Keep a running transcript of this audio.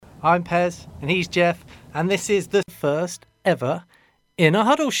I'm Pez, and he's Jeff, and this is the first ever In a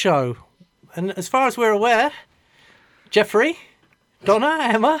Huddle show. And as far as we're aware, Jeffrey, Donna,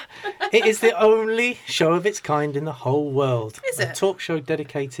 Emma, it is the only show of its kind in the whole world. Is it? A talk show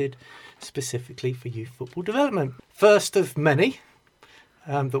dedicated specifically for youth football development. First of many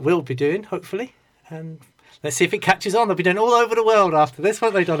that we'll be doing, hopefully. And let's see if it catches on. They'll be doing all over the world after this,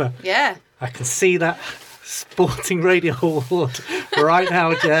 won't they, Donna? Yeah. I can see that Sporting Radio Award right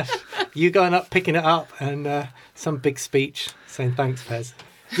now, Jeff. You going up, picking it up, and some big speech saying thanks, Pez.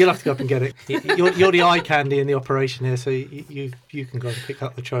 You'll have to go up and get it. You're the eye candy in the operation here, so you can go and pick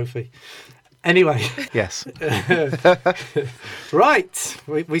up the trophy. Anyway. Yes. Right.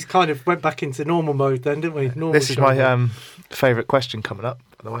 We kind of went back into normal mode then, didn't we? Normal This is show my mode. favourite question coming up,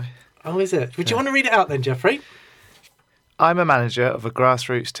 by the way. Oh, is it? Would you want to read it out then, Jeffrey? I'm a manager of a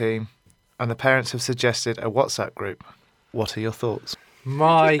grassroots team, and the parents have suggested a WhatsApp group. What are your thoughts?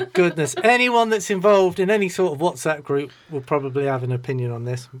 My goodness. Anyone that's involved in any sort of WhatsApp group will probably have an opinion on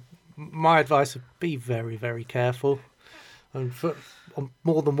this. My advice would be very, very careful. And on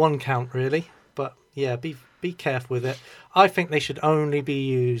more than one count, really. But yeah, be careful with it. I think they should only be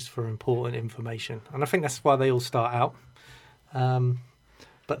used for important information. And I think that's why they all start out.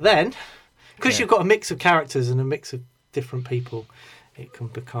 But then, because you've got a mix of characters and a mix of different people, it can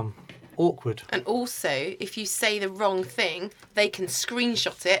become awkward. And also, if you say the wrong thing, they can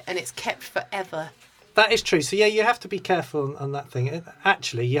screenshot it and it's kept forever. That is true. So yeah, you have to be careful on that thing.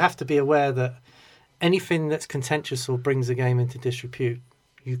 Actually, you have to be aware that anything that's contentious or brings a game into disrepute,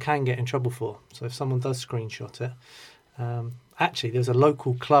 you can get in trouble for. So if someone does screenshot it, actually, there was a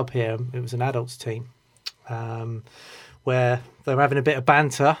local club here. It was an adults team where they were having a bit of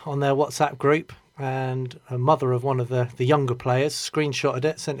banter on their WhatsApp group. And a mother of one of the younger players screenshotted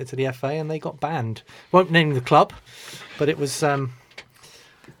it, sent it to the FA, and they got banned. Won't name the club, but it was,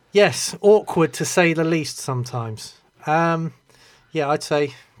 yes, awkward to say the least sometimes. Yeah, I'd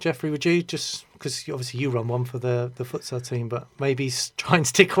say, Jeffrey, would you just, because obviously you run one for the futsal team, but maybe try and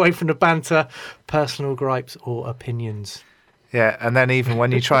stick away from the banter, personal gripes or opinions. Yeah, and then even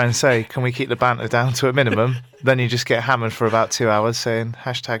when you try and say, can we keep the banter down to a minimum, then you just get hammered for about 2 hours saying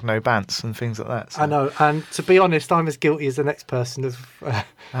 #no bants and things like that. So. I know, and to be honest, I'm as guilty as the next person of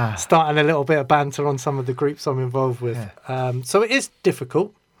starting a little bit of banter on some of the groups I'm involved with. Yeah. So it is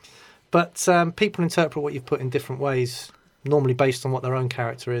difficult, but people interpret what you've put in different ways, normally based on what their own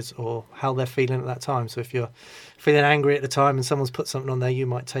character is or how they're feeling at that time. So if you're feeling angry at the time and someone's put something on there, you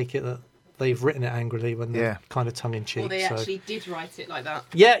might take it that they've written it angrily when they're kind of tongue-in-cheek. Or they actually did write it like that.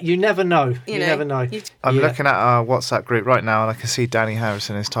 Yeah, you never know. You never know. I'm looking at our WhatsApp group right now and I can see Danny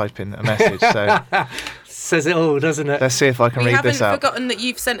Harrison is typing a message. So says it all, doesn't it? Let's see if I can read this out. We haven't forgotten that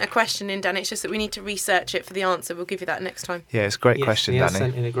you've sent a question in, Dan. It's just that we need to research it for the answer. We'll give you that next time. Yeah, it's a great question, Danny.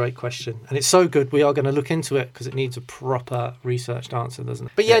 Sent in a great question. And it's so good, we are going to look into it because it needs a proper researched answer, doesn't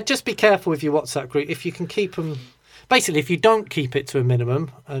it? But yeah, just be careful with your WhatsApp group. If you can keep them... Basically, if you don't keep it to a minimum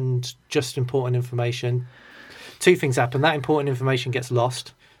and just important information, two things happen. That important information gets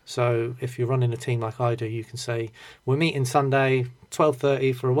lost. So if you're running a team like I do, you can say, we're meeting Sunday,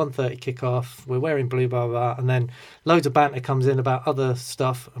 12:30 for a 1:30 kickoff. We're wearing blue, blah, blah, blah. And then loads of banter comes in about other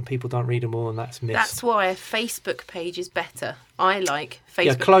stuff and people don't read them all and that's missed. That's why a Facebook page is better. I like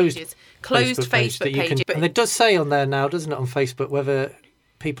Facebook pages. Closed Facebook pages. And it does say on there now, doesn't it, on Facebook, whether...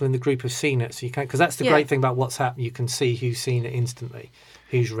 people in the group have seen it, so you can, because that's the great thing about WhatsApp, you can see who's seen it instantly,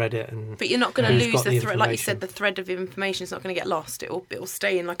 who's read it, and but you're not going to lose the thread, like you said. The thread of information is not going to get lost. It'll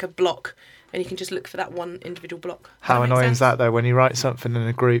stay in like a block, and you can just look for that one individual block. How annoying is that though? When you write something in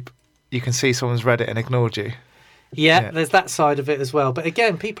a group, you can see someone's read it and ignored you. Yeah, there's that side of it as well. But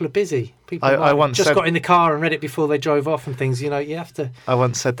again, people are busy. People I once got in the car and read it before they drove off and things. You know, you have to... I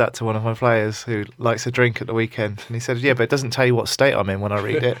once said that to one of my players who likes to drink at the weekend. And he said, yeah, but it doesn't tell you what state I'm in when I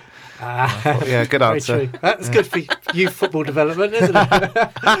read it. Thought, yeah, good answer. True. That's good for youth football development, isn't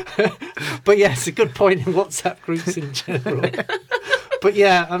it? But yeah, it's a good point in WhatsApp groups in general. But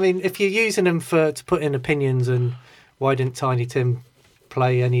yeah, I mean, if you're using them to put in opinions and why didn't Tiny Tim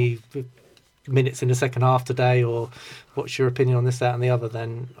play any... minutes in the second half today, or what's your opinion on this, that and the other,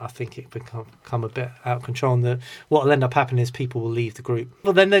 then I think it become a bit out of control, and what will end up happening is people will leave the group.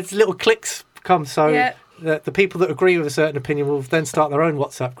 Well, then there's little cliques come, so the people that agree with a certain opinion will then start their own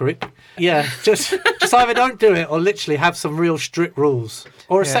WhatsApp group. Yeah, just either don't do it or literally have some real strict rules,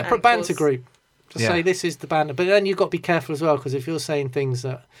 or a separate banter group. Just say this is the banter, but then you've got to be careful as well, because if you're saying things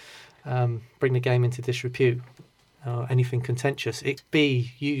that bring the game into disrepute, anything contentious, it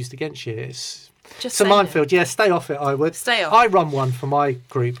be used against you. It's a minefield. Yeah, stay off it, I would. Stay off. I run one for my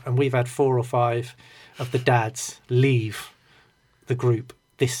group, and we've had 4 or 5 of the dads leave the group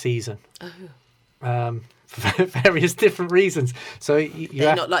this season. Oh. For various different reasons. So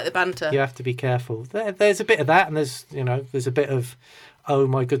They're not like the banter. You have to be careful. There's a bit of that, and there's a bit of, oh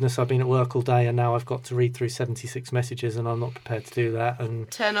my goodness, I've been at work all day and now I've got to read through 76 messages and I'm not prepared to do that. And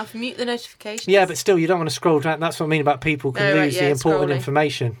turn off, mute the notifications. Yeah, but still, you don't want to scroll down. That's what I mean about people can lose the important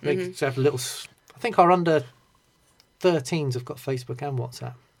information. They have little. I think our under 13s have got Facebook and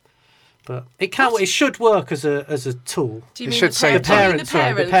WhatsApp. But it should work as a tool. Do you mean should say the parents?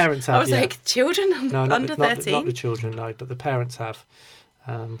 Sorry, the parents have. I was like, children under 13? Not the children, no, but the parents have.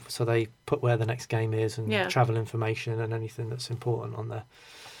 So they put where the next game is and travel information and anything that's important on there.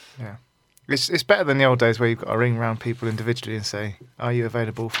 Yeah. It's better than the old days where you've got to ring round people individually and say, are you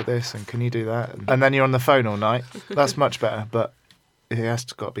available for this and can you do that? And then you're on the phone all night. That's much better, but it has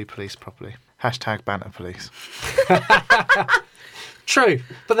got to be policed properly. # banter police. True,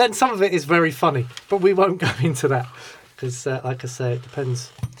 but then some of it is very funny, but we won't go into that because, like I say, it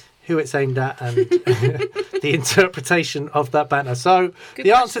depends who it's aimed at and the interpretation of that banter. So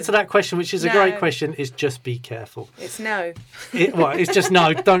the answer to that question, which is a great question, is just be careful. It's no. It's just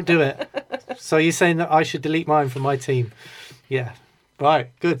no, don't do it. So you're saying that I should delete mine from my team? Yeah. Right,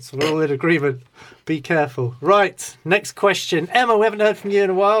 good. So we're all in agreement. Be careful. Right, next question. Emma, we haven't heard from you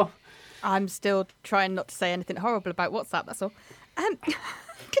in a while. I'm still trying not to say anything horrible about WhatsApp, that's all. Can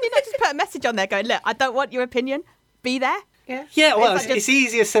you not just put a message on there going, look, I don't want your opinion. Be there. Yeah, well, it's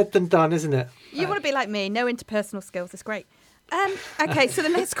easier said than done, isn't it? You want to be like me, no interpersonal skills. It's great. Okay, so the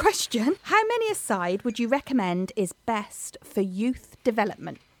next question. How many a side would you recommend is best for youth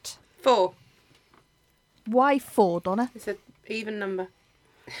development? 4. Why 4, Donna? It's an even number.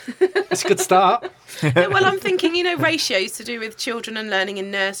 That's a good start. Well, I'm thinking, ratios to do with children and learning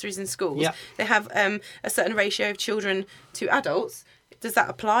in nurseries and schools. Yeah. They have a certain ratio of children to adults. Does that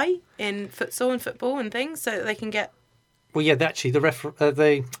apply in futsal and football and things so that they can get... Well, yeah, actually,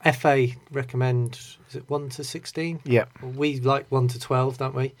 the FA recommend, is it 1 to 16? Yeah. We like 1 to 12,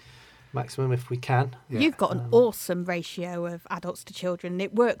 don't we? Maximum if we can. Yeah. You've got an awesome ratio of adults to children.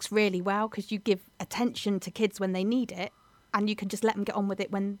 It works really well because you give attention to kids when they need it. And you can just let them get on with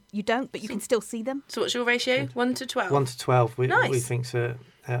it when you don't, but you can still see them. So what's your ratio? 1 to 12? 1 to 12, we Nice. think's a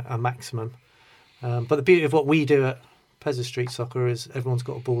maximum. But the beauty of what we do at Pezza Street Soccer is everyone's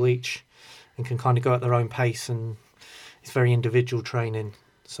got a ball each and can kind of go at their own pace, and it's very individual training.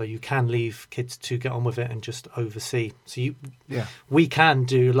 So you can leave kids to get on with it and just oversee. So we can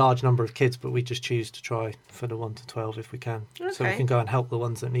do a large number of kids, but we just choose to try for the 1 to 12 if we can. Okay. So we can go and help the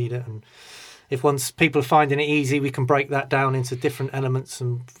ones that need it. And if once people are finding it easy, we can break that down into different elements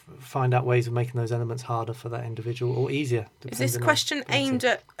and find out ways of making those elements harder for that individual or easier. Is this question aimed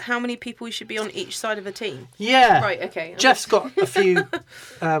at how many people we should be on each side of a team? Yeah. Right, okay. Jeff's got a few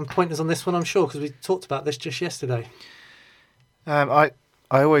pointers on this one, I'm sure, because we talked about this just yesterday. I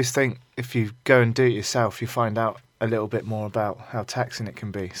always think if you go and do it yourself, you find out a little bit more about how taxing it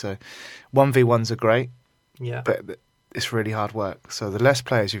can be. So 1v1s are great, but it's really hard work. So the less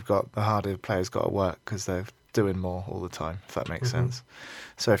players you've got, the harder the players got to work because they're doing more all the time, if that makes sense.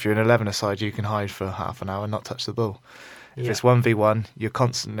 So if you're an 11-a-side, you can hide for half an hour and not touch the ball. If it's 1v1, you're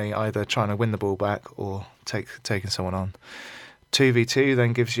constantly either trying to win the ball back or taking someone on. 2v2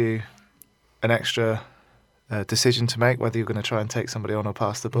 then gives you an extra decision to make, whether you're going to try and take somebody on or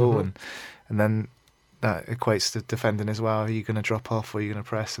pass the ball, and then that equates to defending as well. Are you going to drop off or are you going to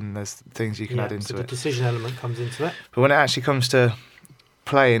press? And there's things you can add into so it. The decision element comes into it. But when it actually comes to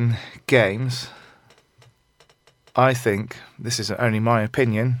playing games, I think, this is only my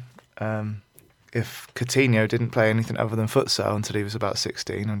opinion, if Coutinho didn't play anything other than futsal until he was about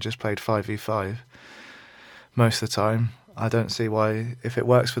 16 and just played 5v5 most of the time, I don't see why, if it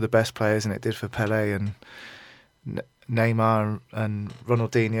works for the best players and it did for Pelé and Neymar and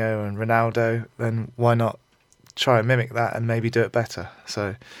Ronaldinho and Ronaldo, then why not try and mimic that and maybe do it better?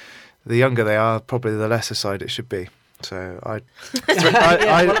 So the younger they are, probably the lesser side it should be. So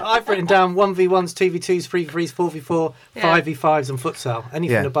I've written down 1v1s, 2v2s, 3v3s, 4v4, 5v5s and futsal.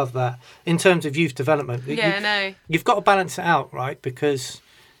 Anything above that in terms of youth development. You've got to balance it out, right? Because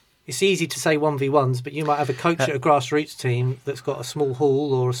it's easy to say 1v1s, but you might have a coach at a grassroots team that's got a small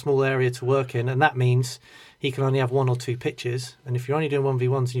hall or a small area to work in, and that means he can only have 1 or 2 pitches. And if you're only doing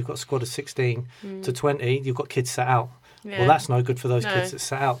 1v1s and you've got a squad of 16 to 20, you've got kids set out. Well, that's no good for those kids that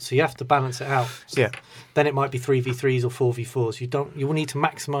set out. So you have to balance it out. So then it might be 3v3s or 4v4s. You will need to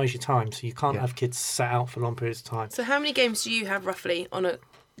maximise your time. So you can't have kids set out for long periods of time. So how many games do you have roughly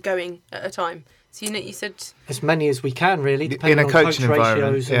going at a time? So you said as many as we can, really, depending in a on coaching coach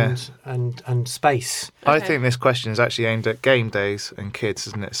environment, ratios and space. I think this question is actually aimed at game days and kids,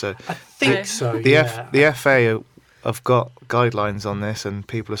 isn't it? So I think so. The FA have got guidelines on this, and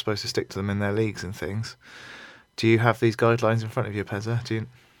people are supposed to stick to them in their leagues and things. Do you have these guidelines in front of you, Pezza? Do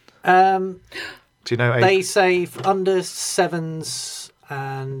you know? They say for under 7s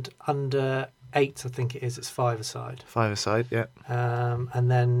and under 8, I think it is. It's 5-a-side. 5-a-side, yeah. And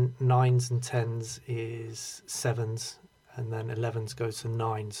then 9s and 10s is 7s, and then 11s go to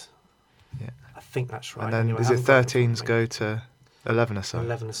 9s. Yeah, I think that's right. And then anyway, is it 13s go to 11-a-side?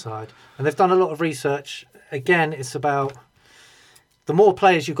 11-a-side. And they've done a lot of research. Again, it's about the more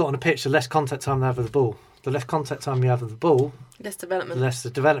players you've got on a pitch, the less contact time they have with the ball. The less contact time you have with the ball, less development. The less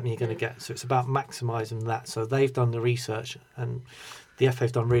the development you're going to get. So it's about maximising that. So they've done the research, and the FA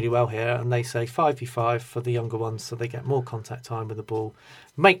have done really well here. And they say 5v5 for the younger ones, so they get more contact time with the ball,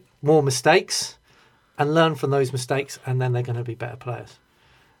 make more mistakes, and learn from those mistakes, and then they're going to be better players.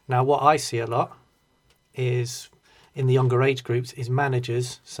 Now, what I see a lot is in the younger age groups is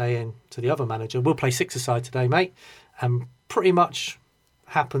managers saying to the other manager, "We'll play 6-a-side today, mate," and pretty much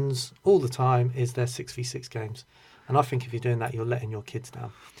happens all the time is their 6v6 games. And I think if you're doing that, you're letting your kids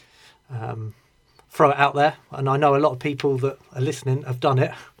down. Throw it out there, and I know a lot of people that are listening have done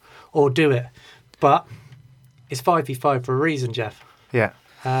it or do it, but it's 5v5 for a reason, Jeff. Yeah.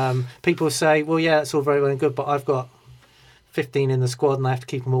 People say, well, yeah, it's all very well and good, but I've got 15 in the squad and I have to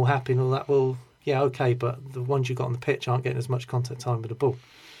keep them all happy and all that. Well, yeah, okay, but the ones you got on the pitch aren't getting as much contact time with the ball.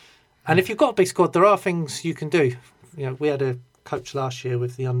 And if you've got a big squad, there are things you can do. You know, we had a coach last year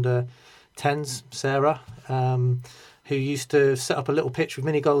with the under 10s, Sarah, who used to set up a little pitch with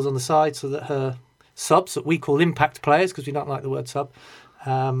mini goals on the side so that her subs, that we call impact players because we don't like the word sub,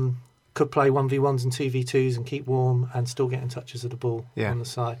 could play 1v1s and 2v2s and keep warm and still get in touches of the ball on the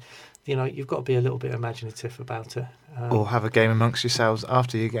side. You know, you've got to be a little bit imaginative about it. Or have a game amongst yourselves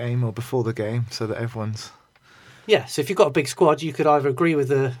after your game or before the game so that everyone's... Yeah, so if you've got a big squad, you could either agree with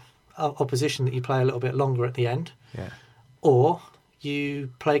the opposition that you play a little bit longer at the end, or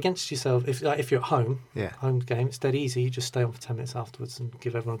you play against yourself. If you're at home, home game, it's dead easy. You just stay on for 10 minutes afterwards and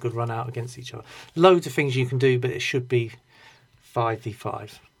give everyone a good run out against each other. Loads of things you can do, but it should be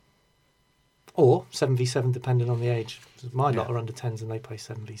 5v5. Or 7v7, depending on the age. My lot are under 10s and they play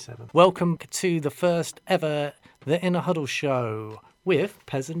 7v7. Welcome to the first ever The Inner Huddle show with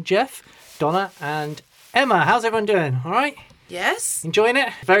Pez and Jeff, Donna and Emma. How's everyone doing? All right? Yes. Enjoying it?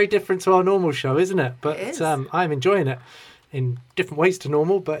 Very different to our normal show, isn't it? But it is. I'm enjoying it in different ways to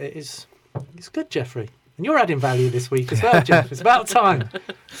normal, but it's good, Jeffrey. And you're adding value this week as well, Jeff. It's about time.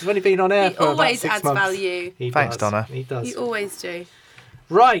 You've only been on air for about 6 months. He always adds value. Thanks, Donna. He does. You always do.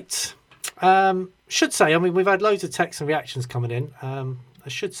 Right. Should say, I mean, we've had loads of texts and reactions coming in. I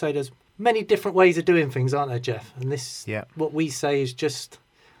should say there's many different ways of doing things, aren't there, Jeff? And this, what we say is just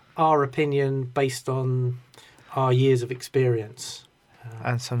our opinion based on our years of experience.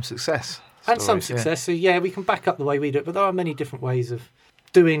 And some success. And some success. So, we can back up the way we do it. But there are many different ways of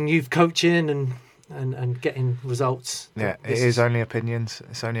doing youth coaching and getting results. Yeah, it is only opinions.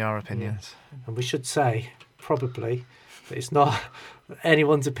 It's only our opinions. Yeah. And we should say, probably, that it's not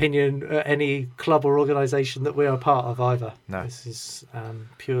anyone's opinion at any club or organisation that we are a part of either. No. This is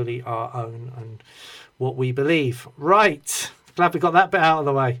purely our own and what we believe. Right. Glad we got that bit out of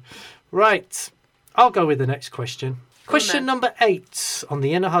the way. Right. I'll go with the next question. Question number 8 on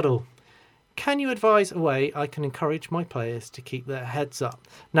the Inner Huddle. Can you advise a way I can encourage my players to keep their heads up?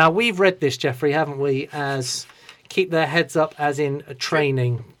 Now, we've read this, Jeffrey, haven't we, as keep their heads up as in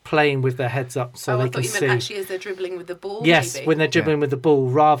training, playing with their heads up so they can see. I thought you meant actually as they're dribbling with the ball, Yes, maybe. When they're dribbling with the ball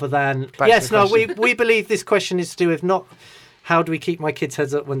rather than... we believe this question is to do with not how do we keep my kids'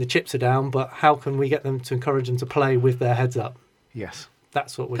 heads up when the chips are down, but how can we get them to encourage them to play with their heads up? Yes.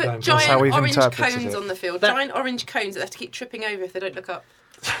 That's what we're going for. Giant how we've orange interpreted cones it. On the field. Giant orange cones that they have to keep tripping over if they don't look up.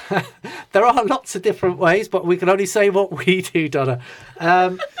 There are lots of different ways, but we can only say what we do, Donna.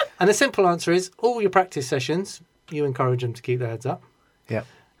 And the simple answer is all your practice sessions, you encourage them to keep their heads up. Yeah.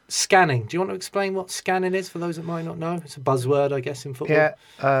 Scanning. Do you want to explain what scanning is for those that might not know? It's a buzzword, I guess, in football.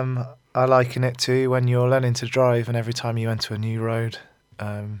 Yeah. I liken it to when you're learning to drive and every time you enter a new road,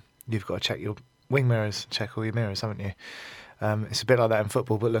 you've got to check your wing mirrors, check all your mirrors, haven't you? It's a bit like that in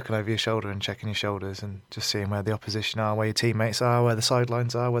football, but looking over your shoulder and checking your shoulders and just seeing where the opposition are, where your teammates are, where the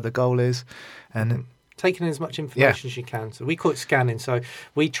sidelines are, where the goal is. And taking in as much information as you can. So we call it scanning. So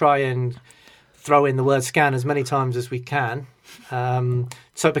we try and throw in the word scan as many times as we can.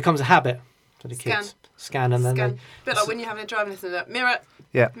 So it becomes a habit for the kids. Scan and then a bit like when you're having a driving lesson, mirror.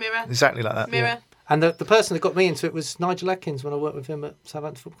 Yeah, mirror. Exactly like that. Mirror. Yeah. And the person that got me into it was Nigel Atkins when I worked with him at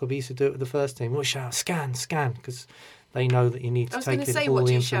Southampton Football Club. He used to do it with the first team. We'll shout, scan, because they know that you need to take in all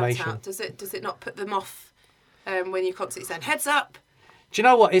the information. Does it not put them off when you're constantly saying heads up? Do you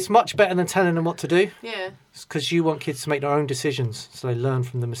know what? It's much better than telling them what to do. Yeah. It's because you want kids to make their own decisions, so they learn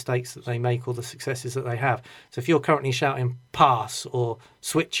from the mistakes that they make or the successes that they have. So if you're currently shouting pass or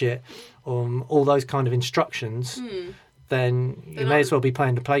switch it, or all those kind of instructions, then you may as well be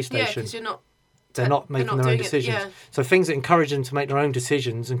playing the PlayStation. Yeah, because they're not making their own decisions. So things that encourage them to make their own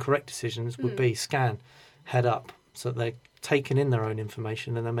decisions and correct decisions would be scan, head up, so that they're taking in their own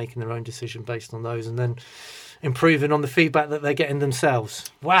information and they're making their own decision based on those, and then improving on the feedback that they're getting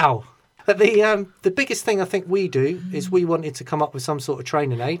themselves. Wow. But the biggest thing I think we do is we wanted to come up with some sort of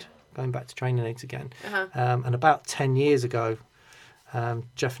training aid, going back to training aids again. And about 10 years ago,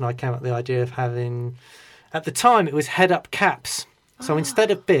 Jeff and I came up with the idea of having, at the time it was head-up caps. So instead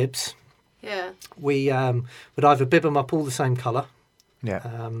of bibs, we would either bib them up all the same colour.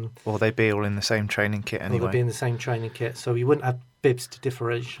 Yeah. Or they'd be all in the same training kit anyway. Or they'd be in the same training kit. So we wouldn't have bibs to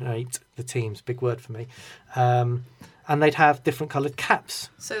differentiate the teams. Big word for me. And they'd have different coloured caps.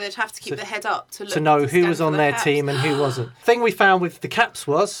 So they'd have to keep the head up to know who was on their team and who wasn't. The thing we found with the caps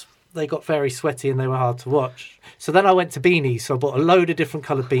was they got very sweaty and they were hard to watch. So then I went to beanies. So I bought a load of different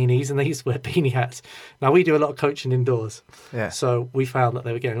coloured beanies, and they used to wear beanie hats. Now, we do a lot of coaching indoors. Yeah. So we found that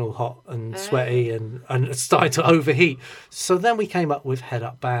they were getting all hot and sweaty and started to overheat. So then we came up with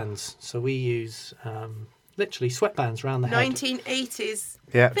head-up bands. So we use literally sweatbands around the head. 1980s.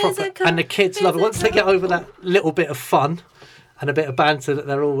 Yeah. Proper. And the kids love it. Once they get over that little bit of fun and a bit of banter that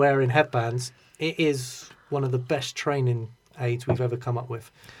they're all wearing headbands, it is one of the best training aids we've ever come up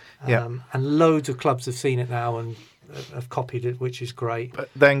with. And loads of clubs have seen it now and have copied it, which is great. But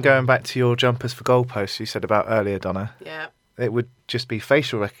then going back to your jumpers for goalposts you said about earlier, Donna. Yeah. It would just be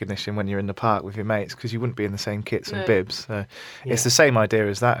facial recognition when you're in the park with your mates, because you wouldn't be in the same kits and bibs. So it's the same idea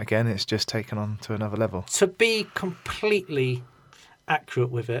as that again. It's just taken on to another level. To be completely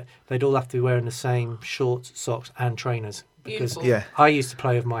accurate with it, they'd all have to be wearing the same shorts, socks and trainers. Because I used to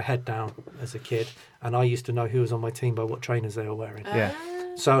play with my head down as a kid, and I used to know who was on my team by what trainers they were wearing.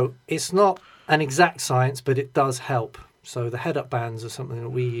 So it's not an exact science, but it does help. So the head-up bands are something that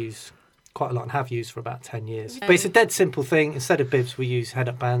we use quite a lot and have used for about 10 years. But it's a dead simple thing. Instead of bibs, we use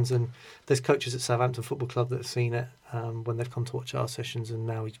head-up bands, and there's coaches at Southampton Football Club that have seen it when they've come to watch our sessions, and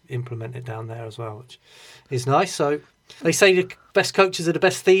now we implement it down there as well, which is nice. So they say the best coaches are the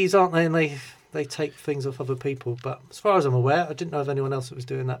best thieves, aren't they? And they take things off other people. But as far as I'm aware, I didn't know of anyone else that was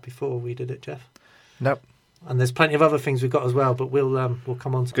doing that before we did it, Jeff. Nope. And there's plenty of other things we've got as well, but we'll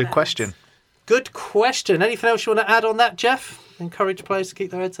come on to Good that. question. Good question. Anything else you want to add on that, Jeff? Encourage players to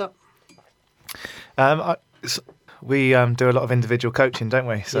keep their heads up? We do a lot of individual coaching, don't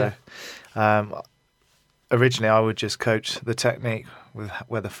we? So originally I would just coach the technique with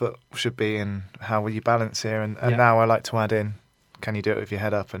where the foot should be and how will you balance here. And now I like to add in, can you do it with your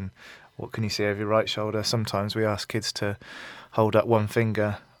head up, and what can you see over your right shoulder? Sometimes we ask kids to hold up one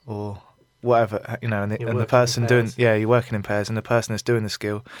finger or whatever, and the person doing, you're working in pairs, and the person that's doing the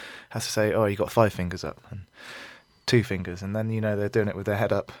skill has to say, oh, you got 5 fingers up and 2 fingers, and then they're doing it with their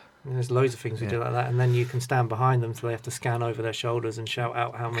head up. And there's loads of things we do like that, and then you can stand behind them so they have to scan over their shoulders and shout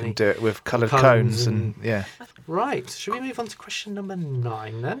out how many. You can do it with coloured cones and Right, should we move on to question number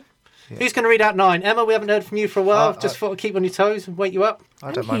 9 then? Yeah. Who's going to read out 9? Emma, we haven't heard from you for a while. Just thought I'd keep on your toes and wake you up.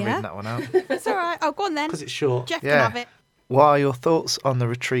 I don't mind reading that one out. It's all right. Oh, go on then. Because it's short. Jeff can have it. What are your thoughts on the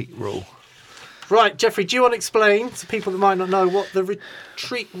retreat rule? Right, Jeffrey, do you want to explain to people that might not know what the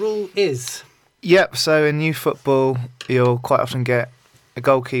retreat rule is? Yep, so in youth football, you'll quite often get a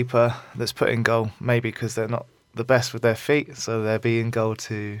goalkeeper that's put in goal, maybe because they're not the best with their feet, so they'll be in goal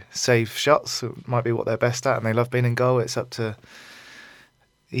to save shots. It might be what they're best at, and they love being in goal. It's up to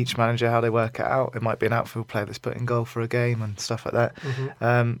each manager how they work it out. It might be an outfield player that's put in goal for a game and stuff like that.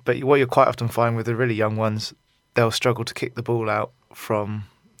 Mm-hmm. But what you'll quite often find with the really young ones, they'll struggle to kick the ball out from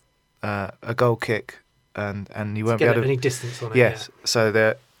a goal kick, and you won't be able to any distance on it. Yes, so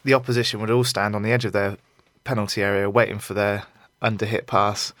the opposition would all stand on the edge of their penalty area waiting for their under-hit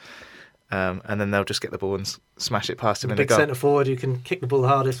pass, and then they'll just get the ball and smash it past him in the goal. Big centre forward who can kick the ball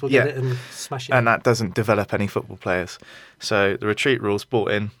hardest will get it and smash it. And that doesn't develop any football players. So the retreat rule's brought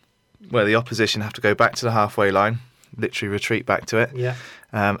in where the opposition have to go back to the halfway line, literally retreat back to it. Yeah.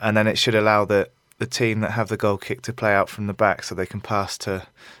 And then it should allow the team that have the goal kick to play out from the back, so they can pass to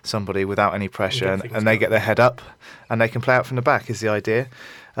somebody without any pressure, and they get their head up and they can play out from the back is the idea.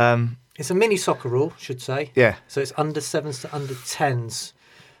 It's a mini soccer rule, should say. Yeah. So it's under 7s to under 10s.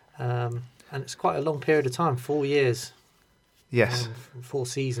 And it's quite a long period of time, 4 years. Yes. 4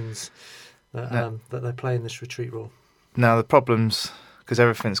 seasons that they're playing this retreat rule. Now the problems, because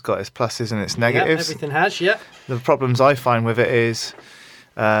everything's got its pluses and its negatives. Yeah, everything has, yeah. The problems I find with it is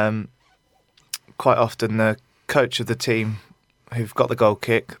quite often the coach of the team who've got the goal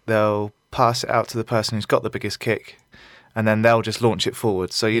kick, they'll pass it out to the person who's got the biggest kick, and then they'll just launch it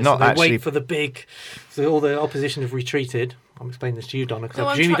forward. So you're not they actually wait for the big. So all the opposition have retreated. I'm explaining this to you, Donna, because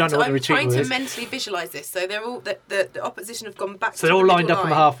I presume you don't know what the retreat was. I'm trying to mentally visualise this. So they're all the opposition have gone back. So they're all lined up on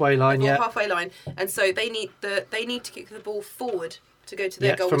the halfway line. Yeah, halfway line, and so they need to kick the ball forward to go to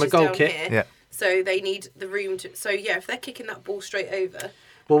their goal, from which a goal is down kick. here. Yeah. So they need the room to. So yeah, if they're kicking that ball straight over.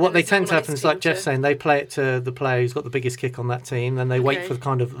 Well, what they tend to happen is, like Jeff's saying, they play it to the player who's got the biggest kick on that team, then they wait for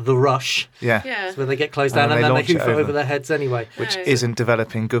kind of the rush. Yeah. So they get closed down, and then they hoof it over their heads anyway. Which isn't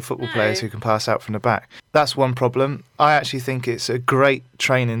developing good football players who can pass out from the back. That's one problem. I actually think it's a great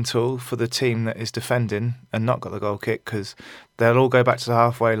training tool for the team that is defending and not got the goal kick, because they'll all go back to the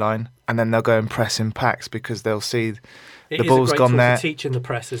halfway line, and then they'll go and press in packs because they'll see the ball's gone there. It's teaching the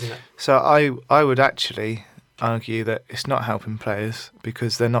press, isn't it? So I would actually argue that it's not helping players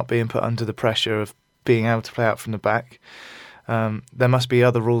because they're not being put under the pressure of being able to play out from the back. There must be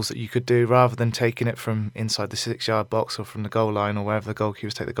other rules that you could do rather than taking it from inside the 6-yard box or from the goal line or wherever the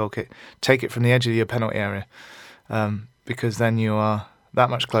goalkeepers take the goal kick. Take it from the edge of your penalty area, because then you are that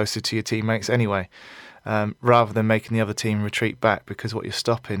much closer to your teammates anyway, rather than making the other team retreat back, because what you're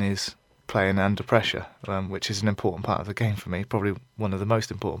stopping is playing under pressure, which is an important part of the game for me, probably one of the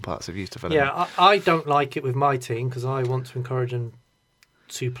most important parts of youth development. Yeah, I don't like it with my team because I want to encourage them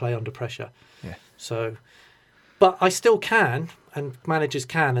to play under pressure. Yeah. So, but I still can, and managers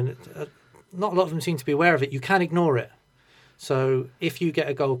can, and not a lot of them seem to be aware of it. You can ignore it. So if you get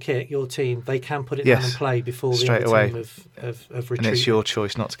a goal kick, your team, they can put it down and play before the other team have retreated. And it's your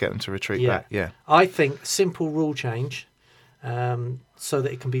choice not to get them to retreat back. Yeah. I think simple rule change, so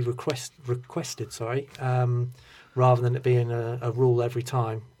that it can be requested, rather than it being a rule every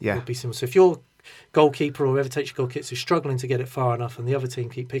time. Yeah. Would be simple. So if your goalkeeper or whoever takes your goal kicks is struggling to get it far enough and the other team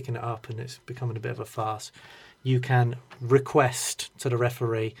keep picking it up and it's becoming a bit of a farce, you can request to the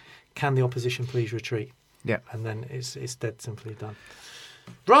referee, can the opposition please retreat? Yeah. And then it's dead simply done.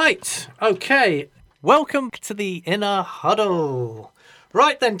 Right. Okay. Welcome to the Inner Huddle.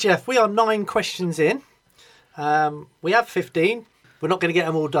 Right then, Jeff, we are 9 questions in. We have 15. We're not going to get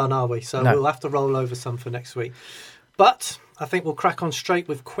them all done, are we? So we'll have to roll over some for next week. But I think we'll crack on straight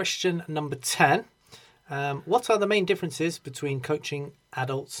with question number 10. What are the main differences between coaching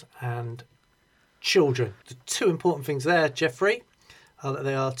adults and children? The 2 important things there, Jeffrey, are that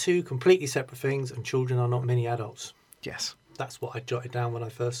they are 2 completely separate things, and children are not mini adults. Yes. That's what I jotted down when I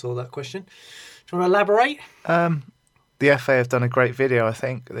first saw that question. Do you want to elaborate? The FA have done a great video, I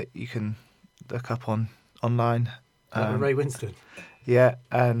think, that you can look up online. Ray Winston. Yeah,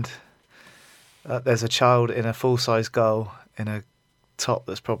 and there's a child in a full-size goal in a top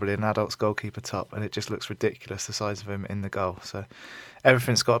that's probably an adult's goalkeeper top, and it just looks ridiculous, the size of him in the goal. So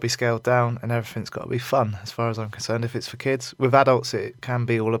everything's got to be scaled down and everything's got to be fun, as far as I'm concerned, if it's for kids. With adults, it can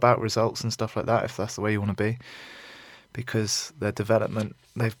be all about results and stuff like that, if that's the way you want to be, because their development,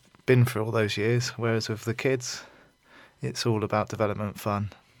 they've been through all those years, whereas with the kids, it's all about development,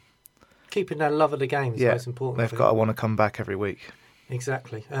 fun. Keeping their love of the game is the most important thing. They've got to want to come back every week.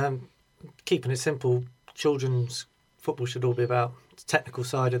 Exactly. Keeping it simple, children's football should all be about the technical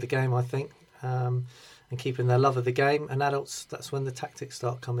side of the game, I think, and keeping their love of the game. And adults, that's when the tactics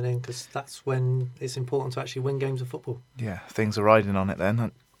start coming in, because that's when it's important to actually win games of football. Yeah, things are riding on it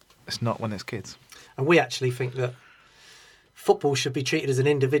then. It's not when it's kids. And we actually think that football should be treated as an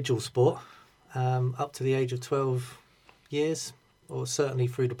individual sport up to the age of 12 years, or certainly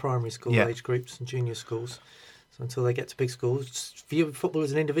through the primary school age groups and junior schools. So until they get to big schools, just view football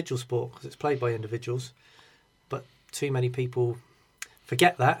as an individual sport because it's played by individuals. But too many people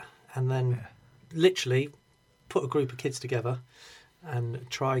forget that and then literally put a group of kids together and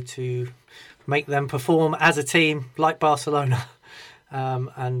try to make them perform as a team like Barcelona.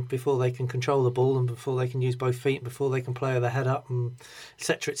 And before they can control the ball and before they can use both feet and before they can play with their head up and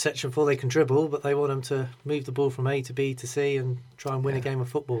etc, before they can dribble, but they want them to move the ball from A to B to C and try and win a game of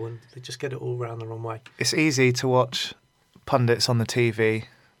football, and they just get it all around the wrong way. It's easy to watch pundits on the TV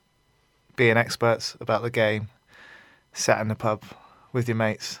being experts about the game, sat in the pub with your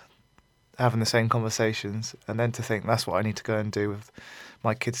mates, having the same conversations, and then to think that's what I need to go and do with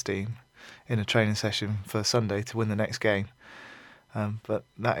my kids' team in a training session for Sunday to win the next game. But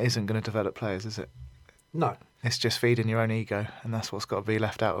that isn't going to develop players, is it? No. It's just feeding your own ego, and that's what's got to be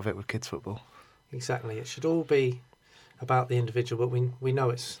left out of it with kids' football. Exactly. It should all be about the individual, but we know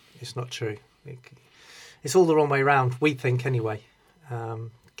it's not true. It's all the wrong way around, we think, anyway.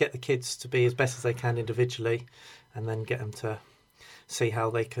 Get the kids to be as best as they can individually, and then get them to see how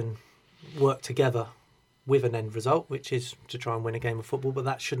they can work together with an end result, which is to try and win a game of football, but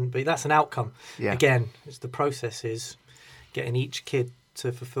that shouldn't be. That's an outcome. Yeah. Again, the process is getting each kid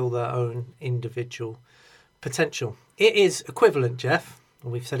to fulfil their own individual potential. It is equivalent, Jeff,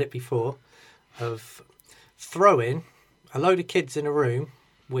 and we've said it before, of throwing a load of kids in a room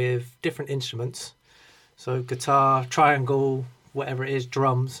with different instruments, so guitar, triangle, whatever it is,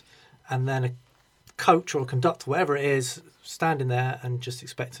 drums, and then a coach or a conductor, whatever it is, standing there and just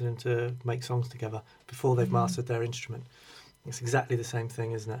expecting them to make songs together before they've mastered their instrument. It's exactly the same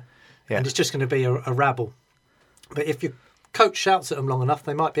thing, isn't it? Yeah. And it's just going to be a rabble. But if your coach shouts at them long enough,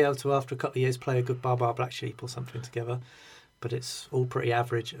 they might be able to, after a couple of years, play a good Baa Baa Black Sheep or something together. But it's all pretty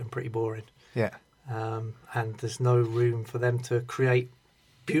average and pretty boring. Yeah. And there's no room for them to create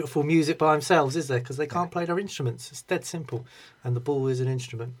beautiful music by themselves, is there? Because they can't play their instruments. It's dead simple. And the ball is an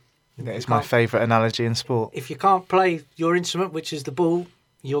instrument. Yeah, it's my favourite analogy in sport. If you can't play your instrument, which is the ball,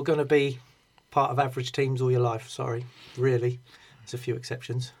 you're going to be part of average teams all your life. Sorry, really. There's a few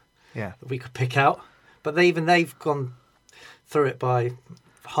exceptions that we could pick out. But they've gone through it by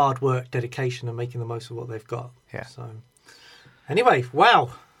hard work, dedication, and making the most of what they've got. Yeah. So, anyway,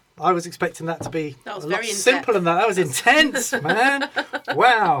 wow. I was expecting that to be a lot simpler than that. That was intense, man.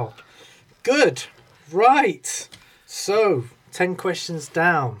 Wow. Good. Right. So, 10 questions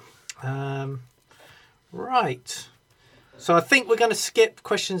down. Right. So I think we're going to skip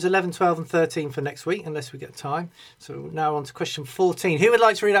questions 11, 12 and 13 for next week, unless we get time. So now on to question 14. Who would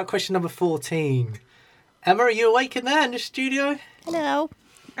like to read out question number 14? Emma, are you awake in there in the studio? Hello.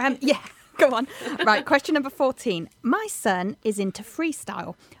 Yeah, go on. Right, question number 14. My son is into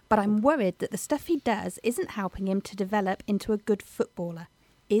freestyle, but I'm worried that the stuff he does isn't helping him to develop into a good footballer.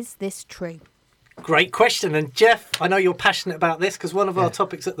 Is this true? Great question. And Jeff, I know you're passionate about this because one of our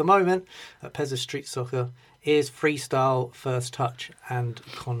topics at the moment at Pezza Street Soccer is freestyle, first touch and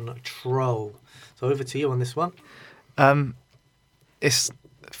control. So over to you on this one. For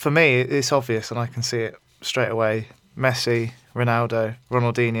me, it's obvious and I can see it straight away. Messi, Ronaldo,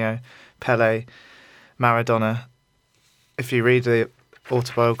 Ronaldinho, Pele, Maradona. If you read the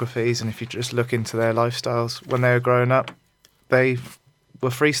autobiographies and if you just look into their lifestyles, when they were growing up, they were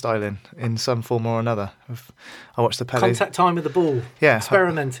freestyling in some form or another. I watched the Pele... Contact time with the ball. Yeah.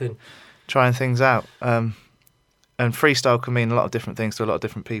 Experimenting. Trying things out. And freestyle can mean a lot of different things to a lot of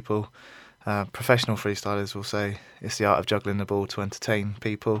different people. Professional freestylers will say it's the art of juggling the ball to entertain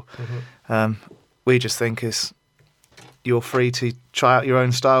people. Mm-hmm. We just think you're free to try out your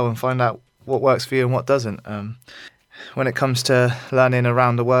own style and find out what works for you and what doesn't. When it comes to learning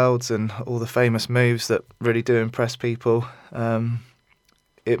around the world and all the famous moves that really do impress people,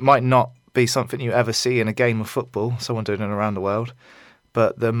 it might not be something you ever see in a game of football, someone doing it around the world,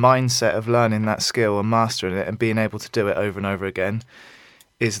 but the mindset of learning that skill and mastering it and being able to do it over and over again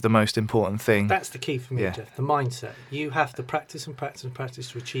is the most important thing. That's the key for me, Jeff, the mindset. You have to practice and practice and practice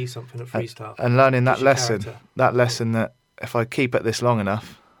to achieve something at freestyle. And learning that lesson that if I keep at this long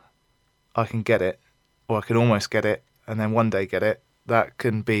enough, I can get it, or I can almost get it, and then one day get it. That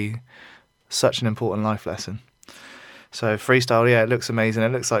can be such an important life lesson. So freestyle, it looks amazing.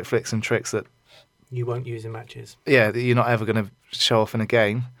 It looks like flicks and tricks that you won't use in matches. Yeah, that you're not ever going to show off in a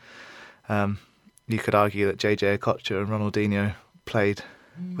game. You could argue that JJ Okocha and Ronaldinho played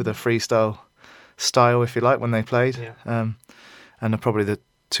with a freestyle style, if you like, when they played. Yeah. And are probably the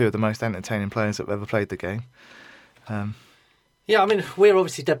two of the most entertaining players that have ever played the game. Yeah, I mean, we're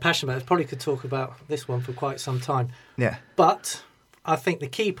obviously dead passionate about it. Probably could talk about this one for quite some time. Yeah. But I think the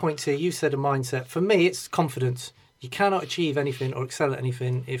key points here, you said a mindset. For me, it's confidence. You cannot achieve anything or excel at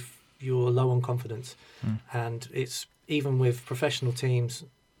anything if you're low on confidence. And it's even with professional teams,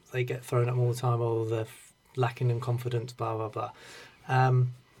 they get thrown at them all the time, they're lacking in confidence, blah, blah, blah.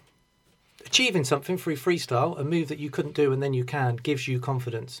 Achieving something through freestyle, a move that you couldn't do and then you can, gives you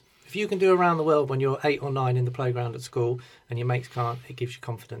confidence. If you can do around the world when you're 8 or 9 in the playground at school and your mates can't, it gives you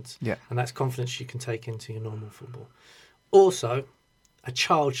confidence. Yeah. And that's confidence you can take into your normal football. Also, a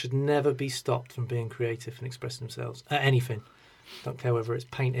child should never be stopped from being creative and expressing themselves at anything. Don't care whether it's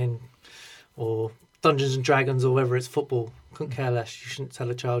painting or Dungeons and Dragons or whether it's football. Couldn't care less. You shouldn't tell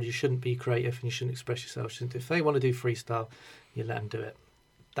a child you shouldn't be creative and you shouldn't express yourself. If they want to do freestyle, you let them do it.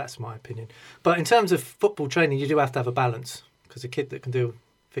 That's my opinion. But in terms of football training, you do have to have a balance, because a kid that can do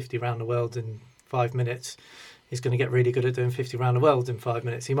 50 round the world in 5 minutes is going to get really good at doing 50 round the world in 5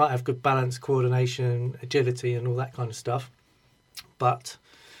 minutes. He might have good balance, coordination, agility and all that kind of stuff. But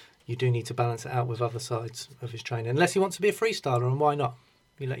you do need to balance it out with other sides of his training. Unless he wants to be a freestyler, and why not?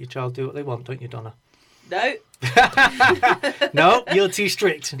 You let your child do what they want, don't you, Donna? No. No, you're too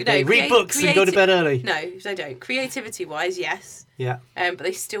strict. No, they read books and go to bed early. No, they don't. Creativity-wise, yes. Yeah. But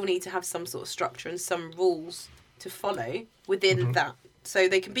they still need to have some sort of structure and some rules to follow within that. So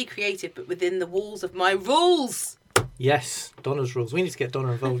they can be creative, but within the walls of my rules. Yes, Donna's rules. We need to get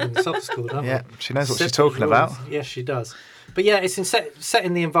Donna involved in the soccer school, don't we? Yeah, she knows what she's Simple talking rules. about. Yes, she does. But yeah, it's in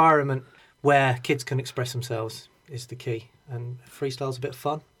setting the environment where kids can express themselves is the key. And freestyle's a bit of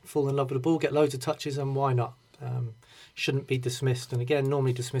fun. Fall in love with the ball, get loads of touches, and why not? Shouldn't be dismissed. And again,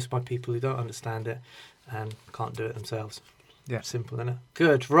 normally dismissed by people who don't understand it and can't do it themselves. Yeah. Simple, isn't it?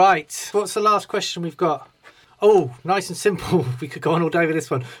 Good. Right. What's the last question we've got? Oh, nice and simple. We could go on all day with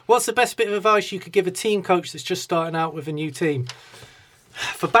this one. What's the best bit of advice you could give a team coach that's just starting out with a new team?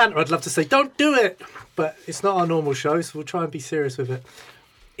 For banter, I'd love to say, don't do it. But it's not our normal show, so we'll try and be serious with it.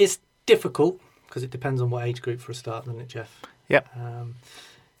 It's difficult because it depends on what age group for a start, doesn't it, Jeff? Yep.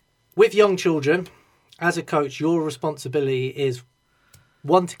 With young children, as a coach, your responsibility is,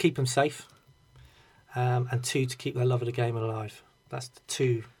 1, to keep them safe, and 2, to keep their love of the game alive. That's the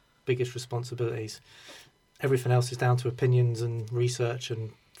 2 biggest responsibilities. Everything else is down to opinions and research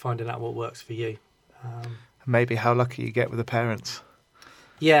and finding out what works for you. Maybe how lucky you get with the parents.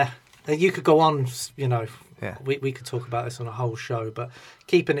 Yeah, you could go on, Yeah. we could talk about this on a whole show, but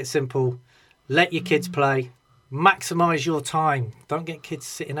keeping it simple, let your kids play, maximise your time. Don't get kids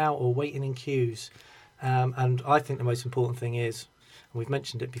sitting out or waiting in queues. And I think the most important thing is, and we've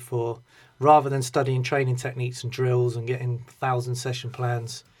mentioned it before, rather than studying training techniques and drills and getting 1,000 session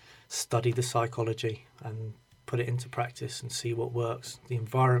plans, study the psychology and put it into practice and see what works. The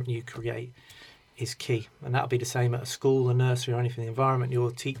environment you create is key, and that'll be the same at a school, a nursery, or anything. The environment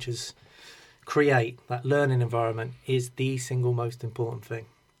your teachers create, that learning environment, is the single most important thing.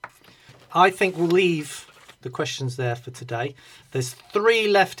 I think we'll leave the questions there for today. There's 3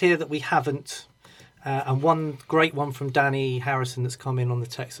 left here that we haven't, and one great one from Danny Harrison that's come in on the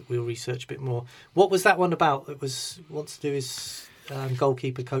text that we'll research a bit more. What was that one about? It wants to do his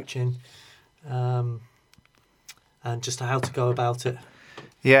goalkeeper coaching, and just how to go about it.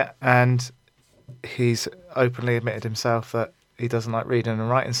 Yeah, and he's openly admitted himself that he doesn't like reading and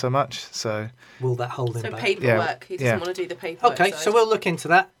writing so much. So will that hold him so back? Paperwork. He doesn't want to do the paperwork. Okay, so we'll look into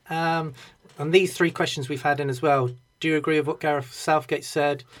that. And these 3 questions we've had in as well. Do you agree with what Gareth Southgate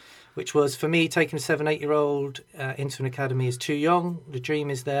said? Which was, for me, taking a 7-8-year-old into an academy is too young. The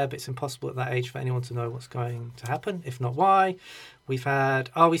dream is there, but it's impossible at that age for anyone to know what's going to happen. If not, why? We've had,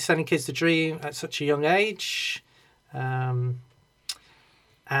 are we selling kids the dream at such a young age? And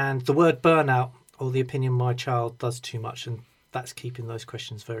the word burnout, or the opinion my child does too much. And that's keeping those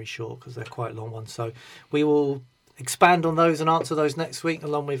questions very short because they're quite long ones. So we will expand on those and answer those next week,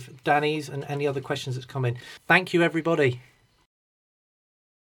 along with Danny's and any other questions that's come in. Thank you, everybody.